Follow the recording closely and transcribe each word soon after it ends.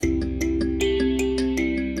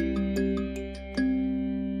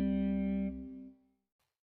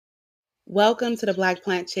Welcome to the Black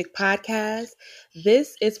Plant Chick podcast.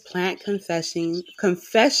 This is Plant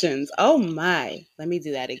Confessions. Oh my. Let me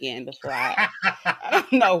do that again before I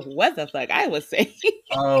don't know what the fuck I was saying.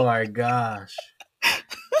 Oh my gosh.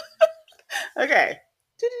 Okay.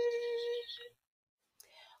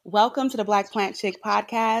 Welcome to the Black Plant Chick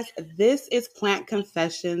podcast. This is Plant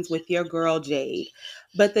Confessions with your girl Jade.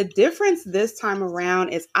 But the difference this time around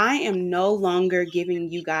is I am no longer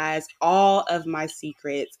giving you guys all of my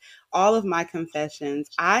secrets, all of my confessions.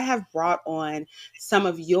 I have brought on some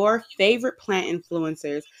of your favorite plant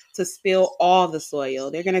influencers to spill all the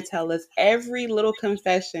soil. They're going to tell us every little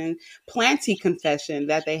confession, planty confession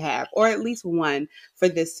that they have, or at least one for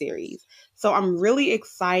this series. So I'm really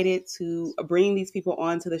excited to bring these people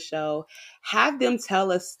onto the show, have them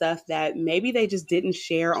tell us stuff that maybe they just didn't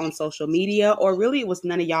share on social media, or really it was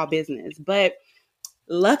none of y'all business. But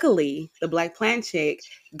luckily, the Black Plant Chick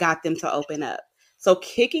got them to open up. So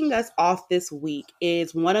kicking us off this week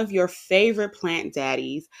is one of your favorite plant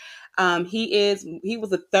daddies. He was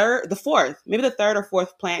the third or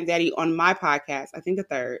fourth plant daddy on my podcast. I think the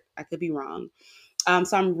third. I could be wrong.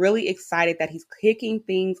 So I'm really excited that he's kicking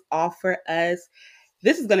things off for us.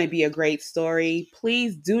 This is going to be a great story.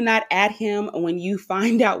 Please do not add him when you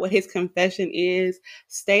find out what his confession is.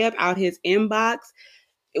 Stay up out his inbox.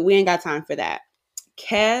 We ain't got time for that.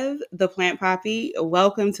 Kev, the plant poppy,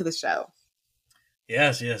 welcome to the show.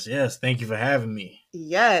 Yes. Thank you for having me.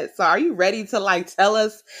 Yes. So are you ready to tell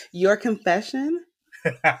us your confession?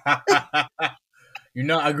 You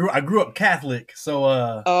know, I grew up Catholic, so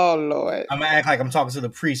oh Lord. I'm gonna act like I'm talking to the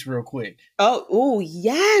priest real quick. Oh,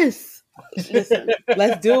 yes. Listen,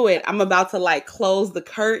 let's do it. I'm about to close the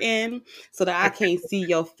curtain so that I can't see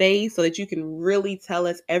your face so that you can really tell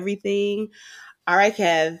us everything. All right,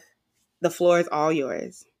 Kev, the floor is all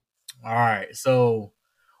yours. All right. So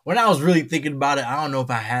when I was really thinking about it, I don't know if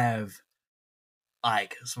I have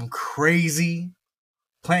some crazy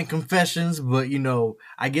plant confessions, but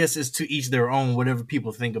I guess it's to each their own, whatever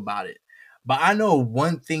people think about it. But I know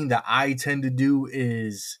one thing that I tend to do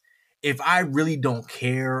is if I really don't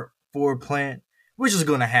care for a plant, which is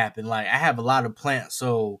going to happen. I have a lot of plants,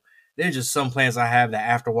 so there's just some plants I have that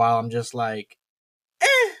after a while I'm just I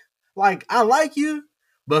like you,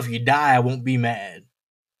 but if you die, I won't be mad.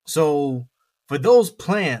 So for those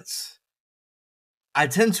plants, I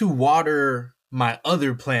tend to water my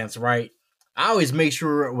other plants, right? I always make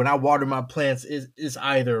sure when I water my plants, it's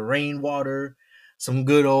either rainwater, some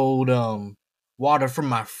good old water from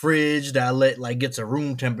my fridge that I let get to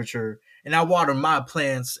room temperature, and I water my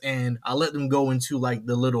plants and I let them go into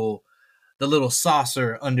the little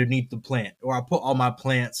saucer underneath the plant, or I put all my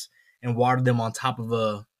plants and water them on top of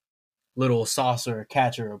a little saucer,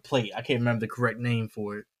 catcher, or plate. I can't remember the correct name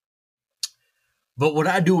for it. But what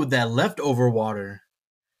I do with that leftover water,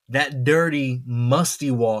 that dirty,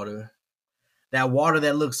 musty water, that water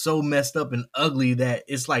that looks so messed up and ugly that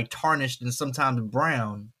it's tarnished and sometimes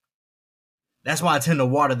brown, that's why I tend to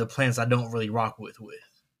water the plants I don't really rock with.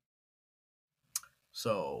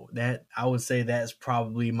 So that, I would say, that's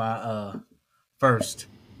probably my first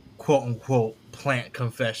quote unquote plant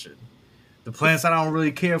confession. The plants I don't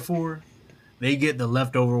really care for, they get the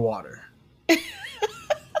leftover water.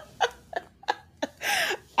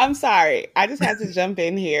 I'm sorry. I just had to jump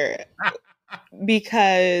in here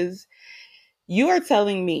because you are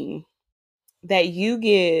telling me that you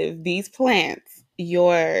give these plants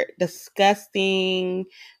your disgusting,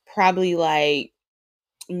 probably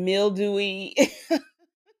mildewy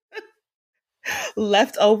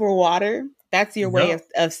leftover water. That's your way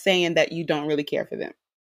of saying that you don't really care for them.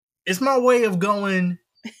 It's my way of going,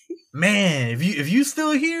 man, if you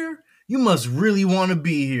still here, you must really want to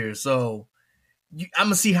be here. So I'm going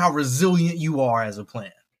to see how resilient you are as a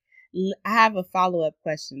plant. I have a follow-up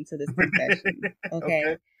question to this confession.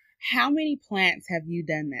 Okay. How many plants have you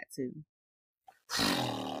done that to?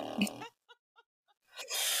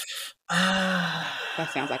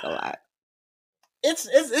 That sounds like a lot.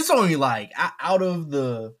 It's only out of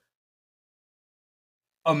the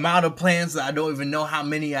amount of plants that I don't even know how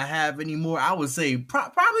many I have anymore, I would say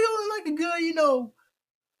probably only a good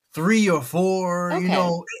 3 or 4.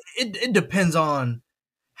 Okay. It depends on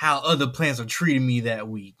how other plants are treating me that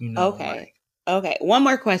week. Okay. One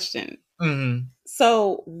more question. Mm-hmm.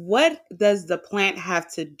 So what does the plant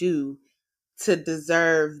have to do to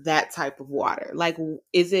deserve that type of water?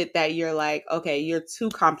 Is it that you're okay, you're too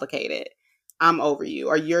complicated, I'm over you,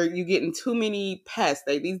 or you getting too many pests,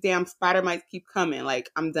 these damn spider mites keep coming,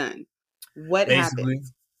 I'm done? What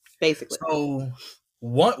happens? Basically. So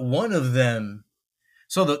one of them,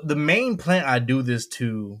 so the main plant I do this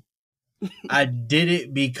to, I did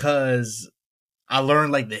it because I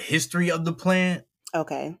learned like the history of the plant.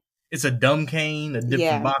 Okay. It's a dumb cane, a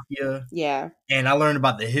Yeah. Dipsobacchia. Yeah. And I learned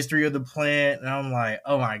about the history of the plant, and I'm like,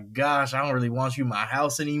 oh my gosh, I don't really want you in my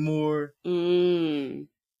house anymore. Mm.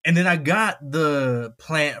 And then I got the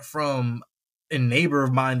plant from a neighbor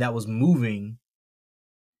of mine that was moving.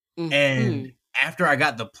 Mm-hmm. And after I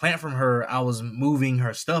got the plant from her, I was moving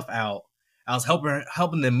her stuff out. I was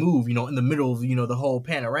helping them move, in the middle of, the whole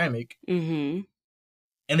panoramic. Mm-hmm.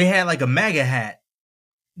 And they had like a MAGA hat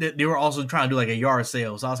that they were also trying to do like a yard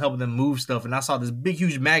sale. So I was helping them move stuff, and I saw this big,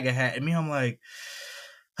 huge MAGA hat. And I'm like,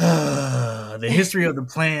 the history of the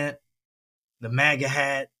plant, the MAGA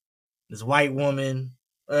hat, this white woman.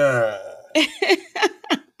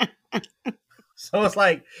 So it's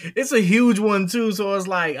like, it's a huge one too. So it's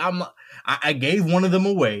like, I gave one of them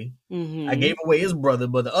away. Mm-hmm. I gave away his brother,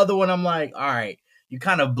 but the other one, I'm like, all right, you're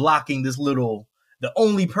kind of blocking this little, the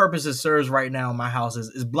only purpose it serves right now in my house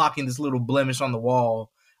is blocking this little blemish on the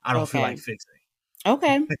wall I don't feel like fixing.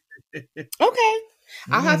 Okay. Okay.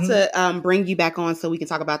 I'll have to bring you back on so we can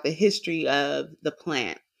talk about the history of the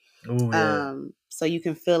plant. Ooh, yeah. So you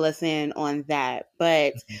can fill us in on that.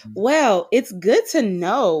 But well, it's good to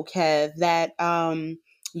know, Kev, that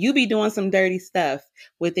you be doing some dirty stuff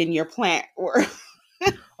within your plant world.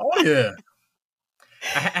 Oh yeah.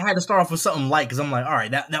 I had to start off with something light because I'm like, all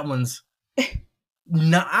right, that one's.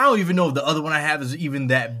 No, I don't even know if the other one I have is even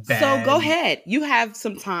that bad. So go ahead. You have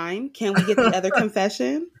some time. Can we get the other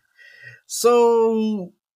confession?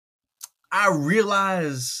 So I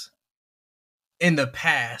realize in the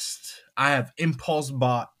past I have impulse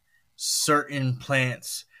bought certain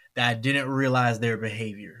plants that I didn't realize their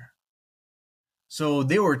behavior. So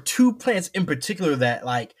there were two plants in particular that,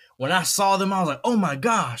 like, when I saw them, I was like, oh my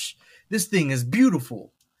gosh, this thing is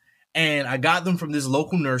beautiful. And I got them from this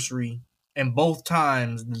local nursery, and both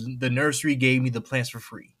times the nursery gave me the plants for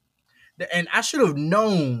free. And I should have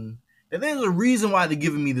known that there's a reason why they're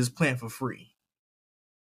giving me this plant for free.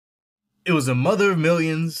 It was a mother of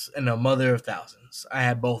millions and a mother of thousands. I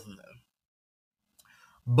had both of them.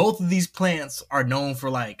 Both of these plants are known for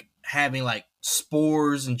like having like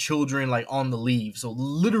spores and children like on the leaves. So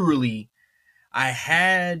literally, I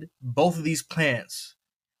had both of these plants,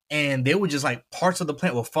 and they would just like parts of the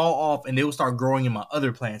plant will fall off and they would start growing in my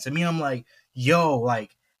other plants. I mean, I'm like, yo,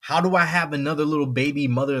 like, how do I have another little baby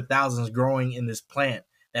mother of thousands growing in this plant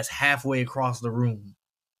that's halfway across the room?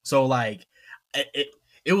 So like,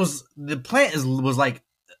 it was, the plant was like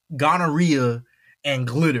gonorrhea and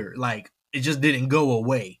glitter. Like, it just didn't go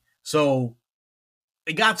away. So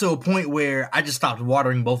it got to a point where I just stopped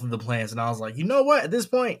watering both of the plants, and I was like, you know what? At this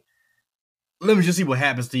point, let me just see what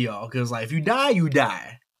happens to y'all. Because like, if you die, you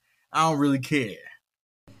die. I don't really care.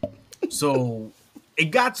 So it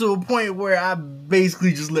got to a point where I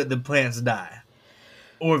basically just let the plants die.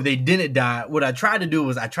 Or if they didn't die, what I tried to do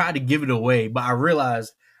was I tried to give it away, but I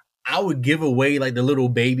realized I would give away like the little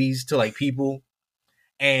babies to like people,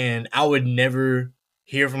 and I would never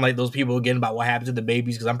hear from like those people again about what happened to the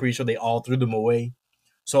babies, because I'm pretty sure they all threw them away.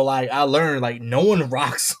 So like, I learned like no one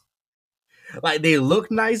rocks. Like, they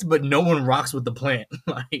look nice, but no one rocks with the plant.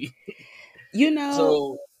 Like,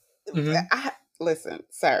 So mm-hmm. Listen,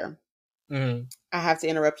 sir. Mm-hmm. I have to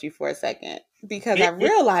interrupt you for a second because I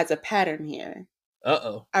realize a pattern here.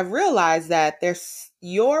 Uh-oh. I realize that there's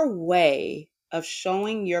your way of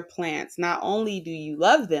showing your plants, not only do you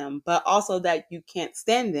love them, but also that you can't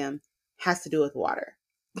stand them, has to do with water.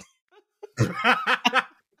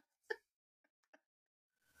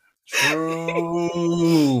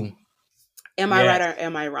 True. Am I right or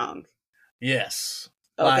am I wrong? Yes.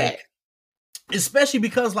 Okay. Like, especially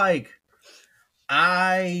because like,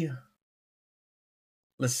 let's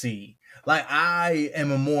see, like, I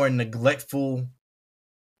am a more neglectful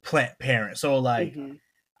plant parent. So like,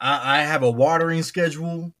 I have a watering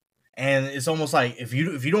schedule, and it's almost like if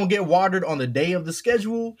you don't get watered on the day of the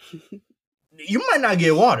schedule, you might not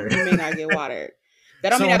get watered. You may not get watered.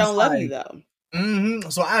 That don't mean I don't love you though. Mm-hmm.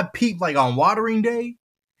 So I peep like on watering day.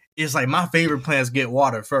 It's like my favorite plants get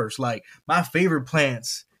watered first. Like, my favorite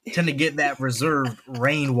plants tend to get that reserved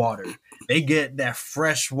rainwater. They get that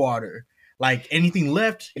fresh water. Like, anything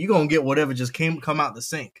left, you're gonna get whatever just come out the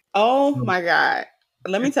sink. Oh my God.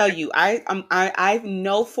 Let me tell you, I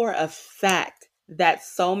know for a fact that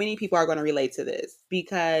so many people are going to relate to this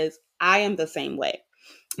because I am the same way.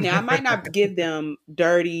 Now, I might not give them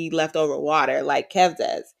dirty leftover water like Kev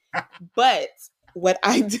does, but what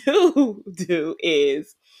I do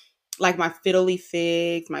is like my fiddly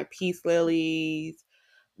figs, my peace lilies,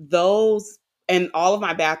 those, and all of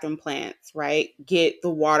my bathroom plants, right, get the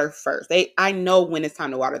water first. I know when it's time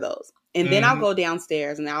to water those. And then I'll go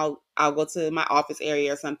downstairs and I'll go to my office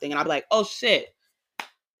area or something, and I'll be like, oh shit,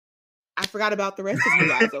 I forgot about the rest of you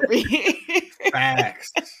guys over here.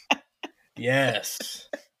 Facts. Yes.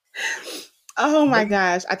 Oh my But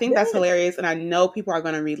gosh. I think that's yeah. hilarious. And I know people are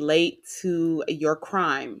going to relate to your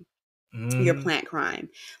crime, your Mm, plant crime.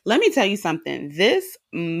 Let me tell you something. This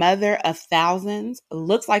mother of thousands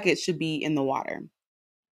looks like it should be in the water.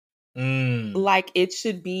 mm, Like it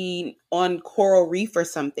should be on coral reef or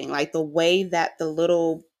something. Like the way that the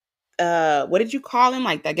little, what did you call them?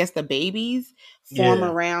 Like, I guess the babies form yeah.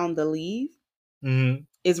 around the leaf Mm.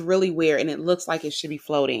 is really weird. And it looks like it should be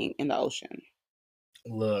floating in the ocean.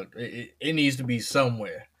 Look, it needs to be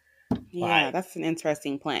somewhere. Yeah, Like, that's an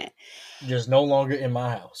interesting plant. just no longer in my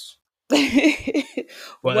house.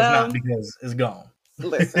 Well, it's not Well, because it's gone.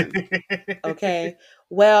 listen, okay.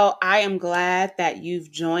 Well, I am glad that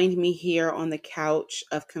you've joined me here on the couch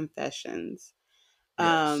of confessions.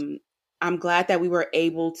 Yes, Um, I'm glad that we were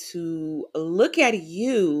able to look at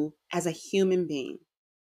you as a human being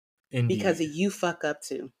because indeed. you fuck up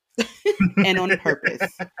too and on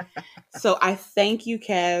purpose. So I thank you,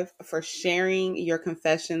 Kev, for sharing your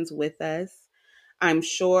confessions with us. I'm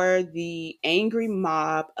sure the angry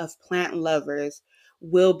mob of plant lovers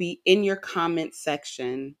will be in your comment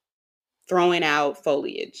section throwing out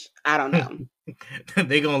foliage. I don't know.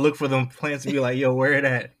 They gonna look for them plants and be like, "Yo, where it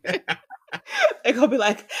at?" They're gonna be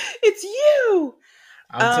like, "It's you."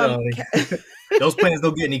 I'm telling you, those plants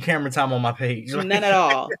don't get any camera time on my page. None at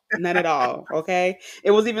all. None at all. Okay.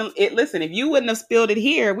 It was even it. Listen, if you wouldn't have spilled it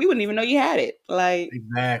here, we wouldn't even know you had it. Like,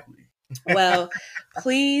 Exactly. well,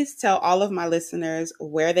 please tell all of my listeners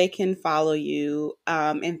where they can follow you.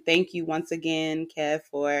 And thank you once again, Kev,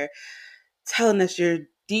 for telling us your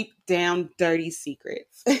deep down dirty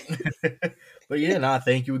secrets. But yeah, nah,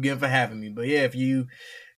 thank you again for having me. But yeah, if you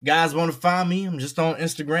guys want to find me, I'm just on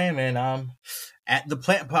Instagram and I'm at the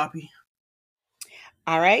Plant Poppy.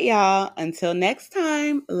 All right, y'all. Until next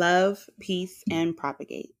time, love, peace, and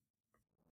propagate.